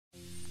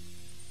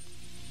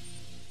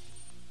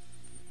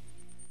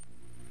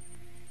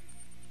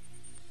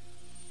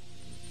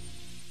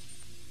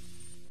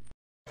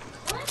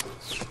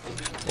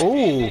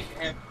Ooh.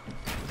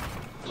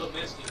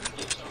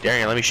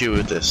 Darian, let me shoot you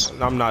with this.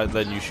 I'm not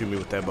letting you shoot me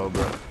with that bow,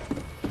 bro.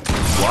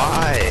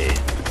 Why?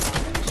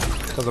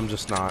 Because I'm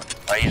just not.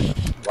 Why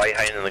you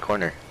hiding in the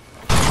corner?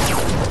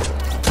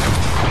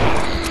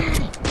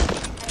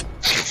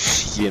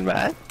 You getting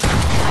mad?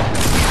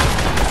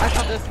 I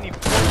shot Destiny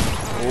 14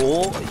 times.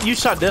 Oh, you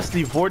shot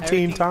Destiny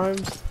 14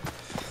 times?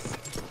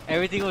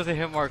 Everything was a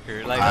hit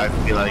marker. Like I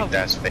feel like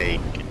that's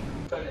fake.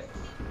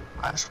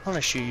 I just want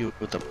to shoot you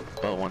with the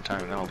bow one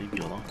time and I'll leave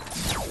you alone.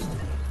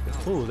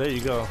 Ooh, there you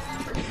go.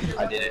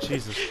 I did it.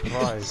 Jesus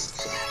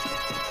Christ.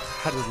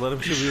 I just let him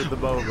shoot me with the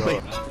bow,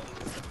 bro.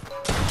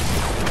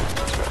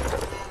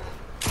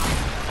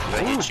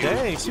 Ooh,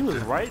 dang, she was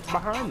right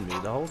behind me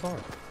the whole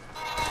time.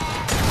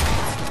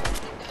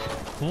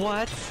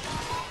 what?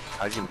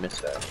 How'd you miss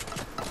that?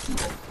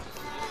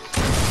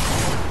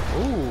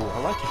 Ooh, I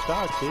like your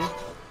shot, kid.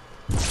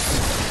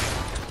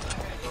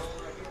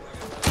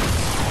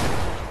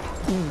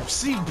 Ooh,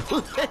 she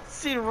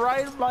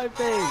right in my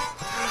face.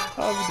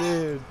 I'm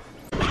dead.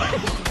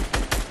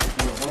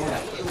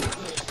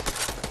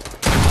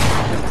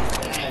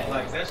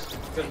 Like that's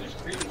because it's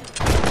creepy.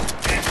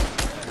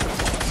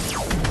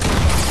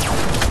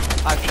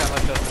 I've shot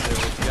myself in there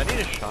with you. I need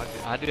a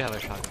shotgun. I do have a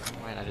shotgun.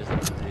 Why not just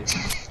have to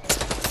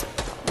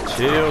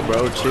Chill,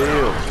 bro,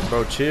 chill.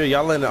 Bro, chill.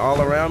 Y'all letting it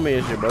all around me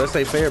and shit, bro. This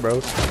ain't fair, bro.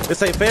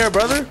 This ain't fair,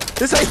 brother.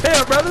 This ain't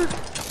fair, brother.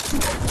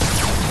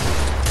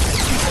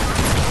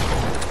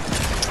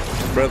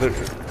 Brother.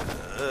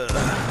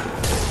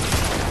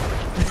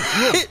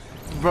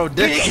 Bro,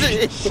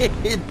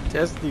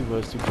 Destiny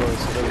was too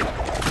close.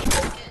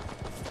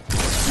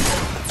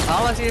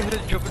 All I see is him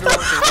jumping around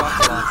with the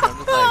rocket launcher. I'm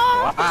just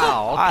like,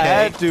 wow, okay. I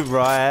had to,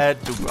 bro. I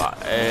had to, bro.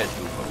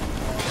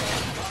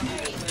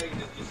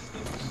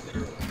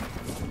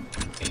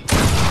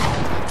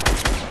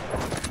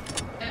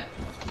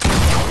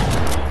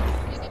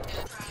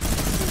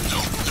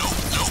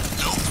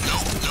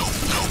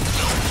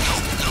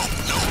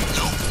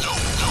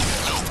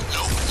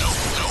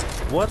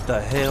 What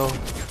the hell?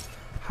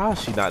 How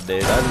is she not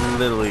dead? I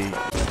literally...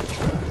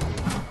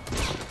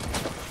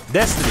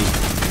 Destiny!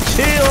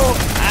 Chill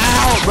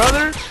out,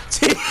 brother!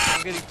 Chill.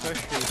 I'm getting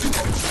frustrated.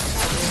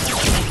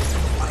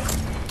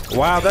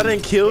 Wow, that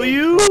didn't kill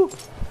you?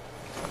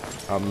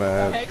 I'm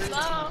mad.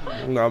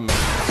 I'm mad.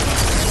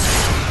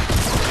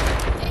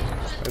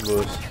 Hey,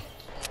 Lewis.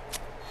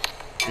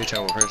 You're a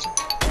terrible person.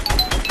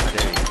 I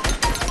dare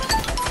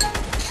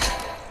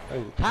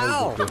you.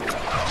 How?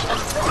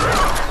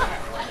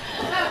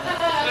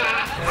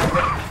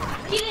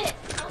 Get it!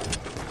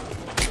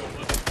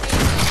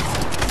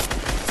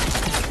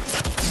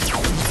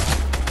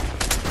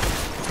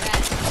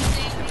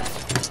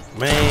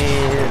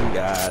 Man,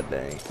 god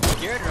dang.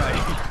 Scared,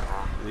 right?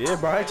 Yeah,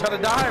 bro, I ain't trying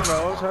to die,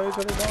 bro. I'm trying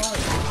to die.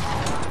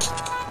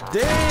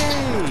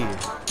 Dang!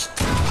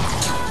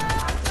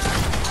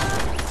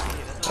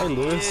 Hey,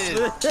 Lewis. You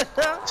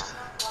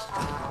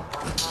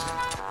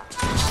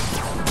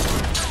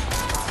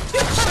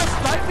trying to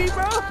snipe me,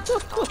 bro?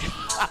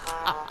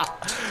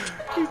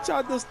 You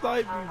tried to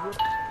snipe me, bro.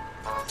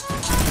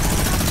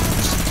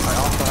 I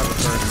also have a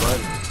third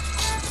button.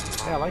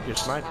 Hey, I like your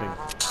sniping.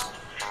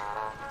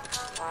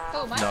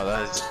 Oh, my No,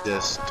 that's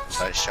just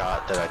a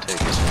shot that I took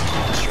as soon as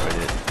you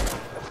destroyed it.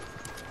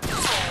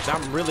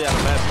 I'm really out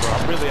of mats, bro.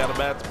 I'm really out of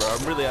mats, bro.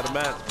 I'm really out of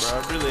mats, bro.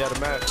 I'm really out of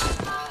mats.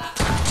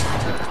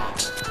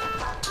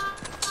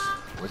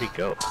 Where'd he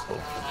go? Oh,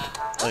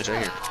 he's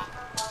right here.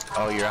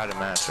 Oh, you're out of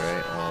mats,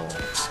 right? Oh.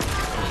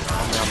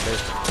 I'm dead.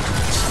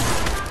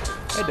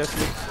 Hey,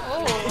 Destiny.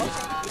 Oh.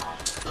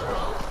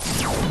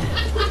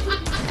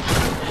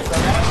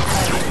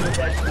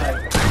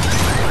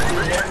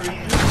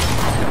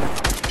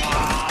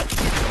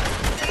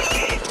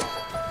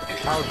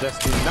 How is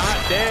Destiny not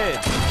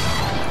dead?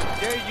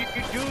 Jerry, you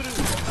can do this.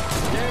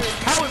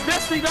 How is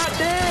Destiny not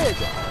dead?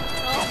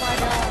 Oh my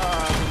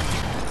god.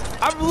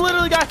 I've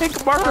literally got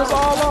hit markers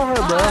all on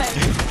her, bro.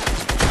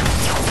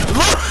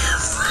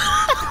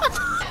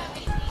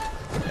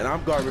 And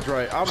I'm garbage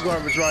right. I'm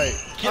garbage right.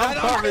 I'm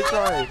garbage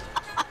right.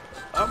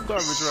 I'm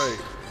garbage right.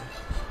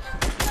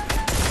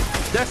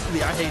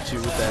 Destiny, I hate you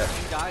with that.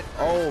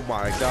 Oh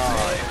my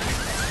god.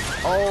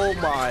 Oh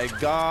my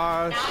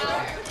gosh.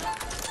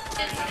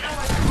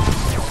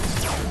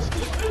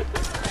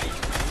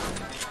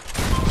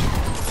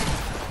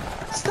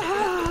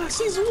 Stop!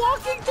 She's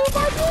walking through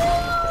my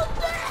room!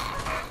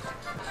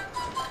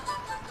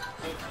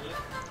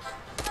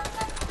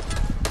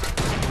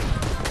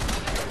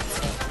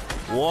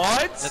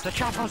 What? That's a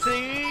chopper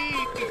thing.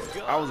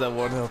 I was at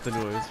 1 health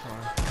anyway, it's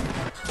fine.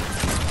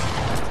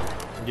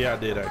 Yeah, I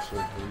did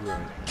actually. You're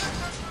right.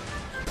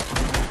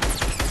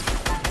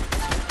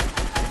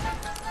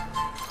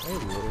 Hey,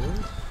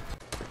 Lewis.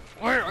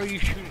 Where are you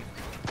shooting?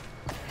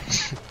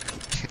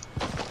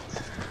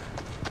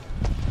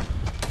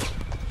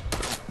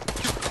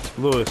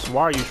 Lewis,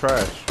 why are you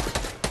trash?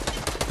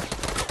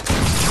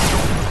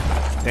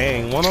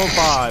 Dang,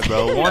 105,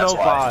 bro.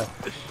 105.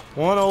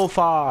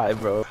 105,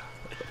 bro.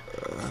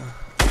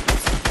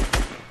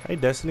 Hey,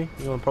 Destiny,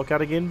 you wanna poke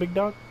out again, big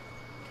dog?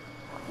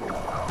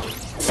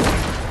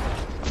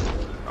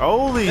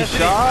 Holy Destiny.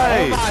 shit!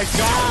 Oh my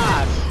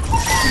god!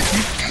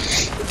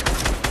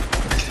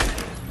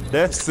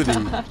 Destiny.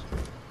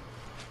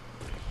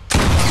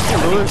 Hey,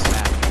 Lewis.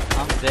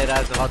 I'm dead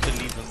ass about to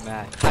leave the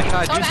match. How can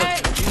I do Don't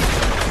something? Do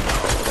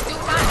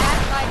not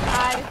act like I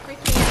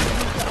freaking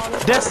use it all the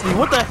time. Destiny,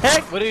 what the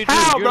heck? What are you doing?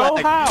 How, You're bro?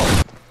 like- How?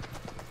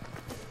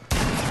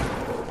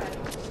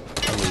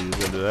 I knew you was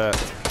gonna do that.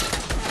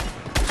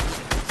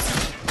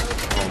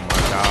 Oh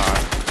my god.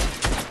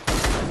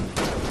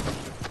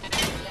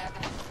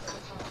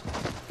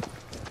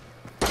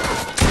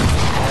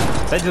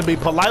 They just be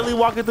politely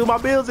walking through my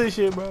bills and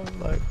shit, bro.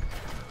 Like,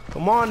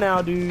 come on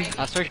now, dude.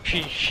 I swear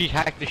she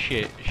hacked the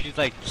shit. She's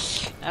like,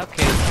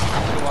 okay,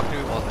 I'm gonna walk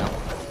through walls now.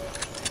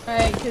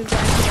 Alright, cause I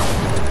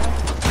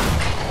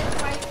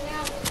Right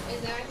now,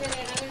 is there been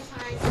another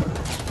time?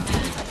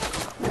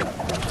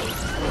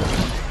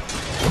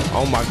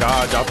 Oh my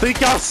god, y'all think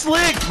y'all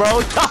slick, bro.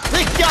 Y'all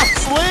think y'all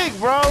slick,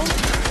 bro.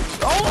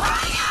 Oh my.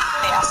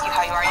 They ask you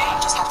how you are, and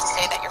you just have to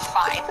say that you're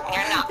fine. When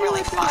you're not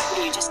really fine,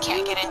 you just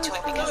can't get into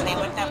it because they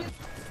would know.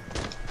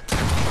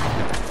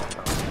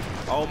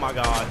 Oh my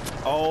god.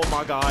 Oh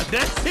my god.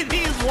 Destiny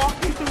is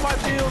walking through my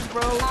bills,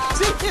 bro.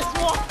 She is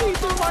walking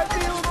through my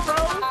bills,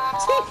 bro.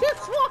 She is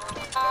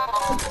walking.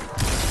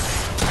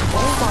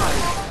 Oh my.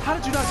 How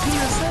did you not kill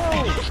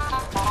yourself?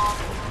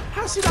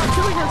 How's she not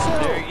killing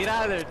herself? Derry, get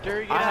out of there.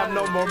 Derry, get I out have of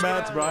no there. more Get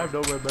mats, out bro. I have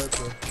no more mats,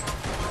 bro.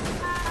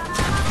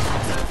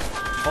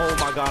 Oh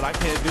my god. I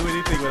can't do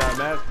anything without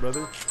mats,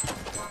 brother.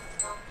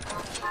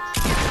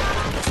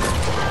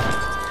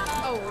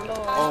 oh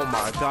lord. Oh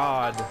my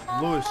god.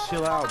 Lewis,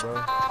 chill out,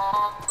 bro.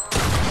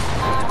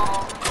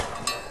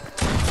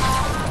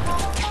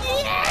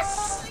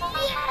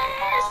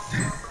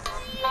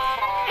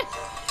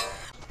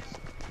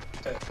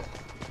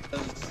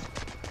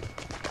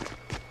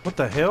 What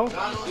the hell?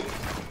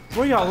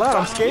 Where y'all at?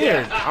 I'm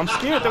scared. I'm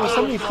scared. There were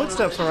so many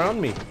footsteps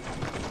around me.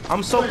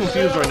 I'm so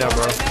confused right now,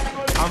 bro.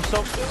 I'm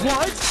so.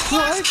 What?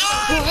 What?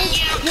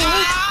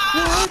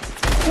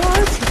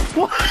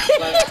 What? I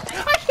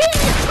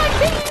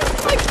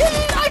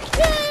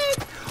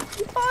can't!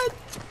 What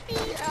the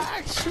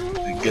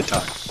actual Good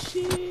talk.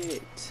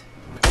 shit?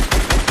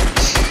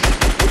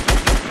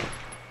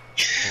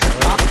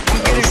 I'm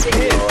getting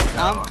pissed.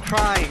 I'm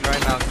crying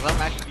right now because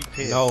I'm actually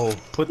pissed. No,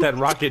 put that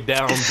rocket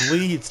down,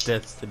 please,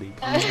 Destiny.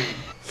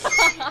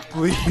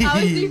 Please. How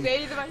is he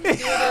made if I can do it or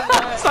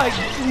It's not? like,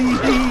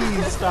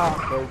 please stop,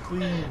 bro.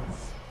 Please.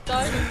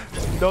 Done.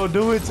 Don't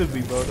do it to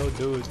me, bro. Don't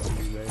do it to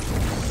me, man.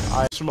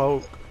 I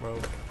smoke, bro.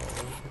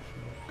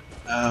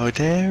 Oh,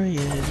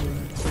 Darian.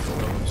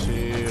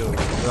 Chill.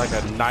 It's like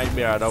a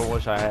nightmare I don't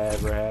wish I had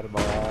ever had in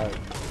my life.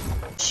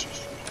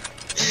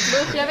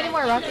 Lewis, do you have any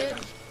more rockets?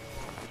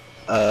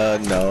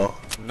 No.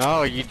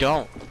 No, you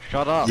don't.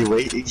 Shut up. You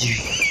wait till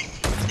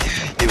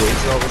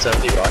almost how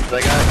many rockets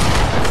I got?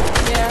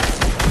 Yeah.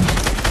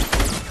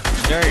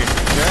 Derry.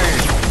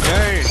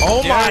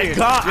 Oh my Derry,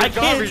 god, you're I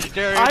garbage,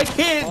 Derry.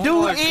 can't do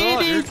Oh my God,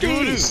 you're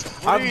anything. doo-doo.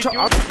 What are you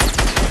doing?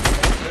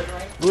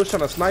 Lewis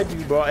trying to snipe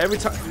you, bro. Every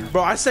time,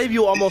 bro. I save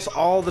you almost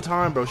all the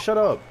time, bro. Shut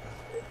up.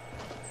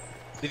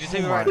 Did you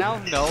save me right now?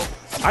 No.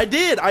 I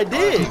did. I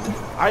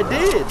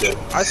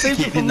saved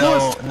you from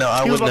Lewis. No,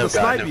 I He was wouldn't about to have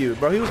snipe gotten him. you,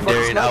 bro. He was about to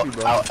Darian, snipe you,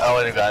 bro. I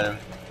would have got him.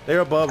 They're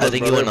above us, I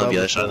think bro. you went They're on the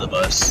above other side of the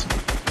bus. us.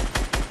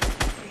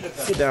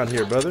 Get down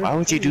here, brother. Why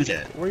would you do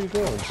that? Where are you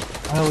going?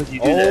 Why would you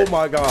do that? Oh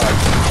my god.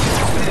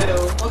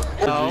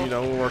 No. You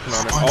know, we're working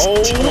on it. Once- Oh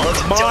once-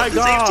 my once-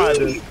 god.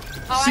 Oh,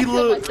 I See, killed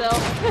look.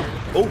 myself.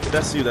 Oh,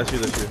 that's you.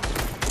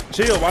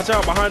 Chill. Watch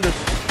out behind us.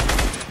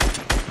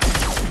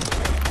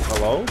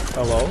 Hello?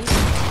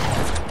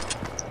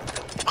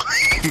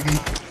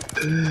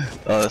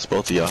 Oh, that's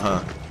both of y'all,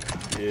 huh?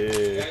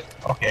 Yeah.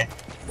 Okay.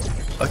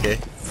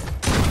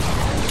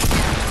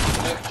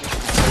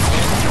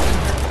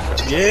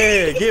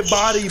 Yeah, get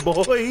bodied,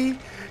 boy.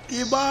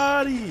 Get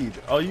bodied.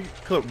 Oh, you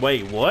could.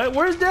 Wait, what?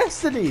 Where's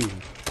Destiny?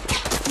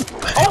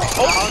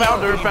 Oh,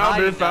 found her.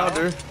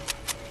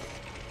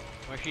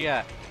 Where's she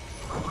at?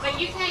 But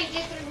you can't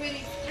get through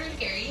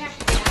here. You have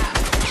to get out.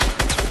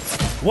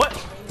 What?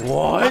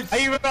 What? Are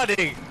you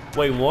running?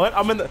 Wait, what?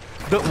 I'm in the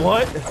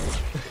what?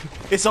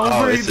 It's over.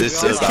 Oh,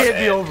 This it's can't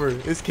be bad. over.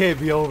 This can't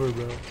be over,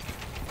 bro.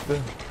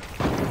 Hey,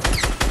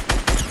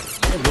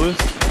 Lewis.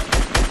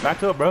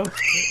 Back up, bro.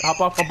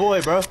 Hop off my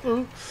boy, bro.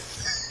 Hey,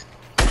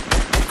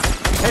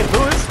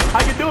 Lewis.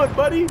 How you doing,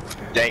 buddy?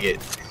 Dang it.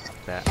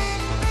 That. I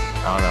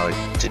don't know,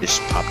 it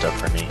just popped up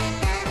for me.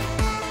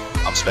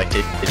 I'm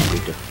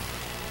spectating.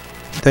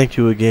 Thank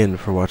you again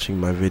for watching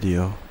my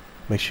video.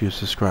 Make sure you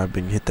subscribe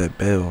and hit that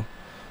bell.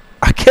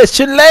 I'll catch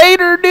you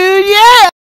later, dude. Yeah!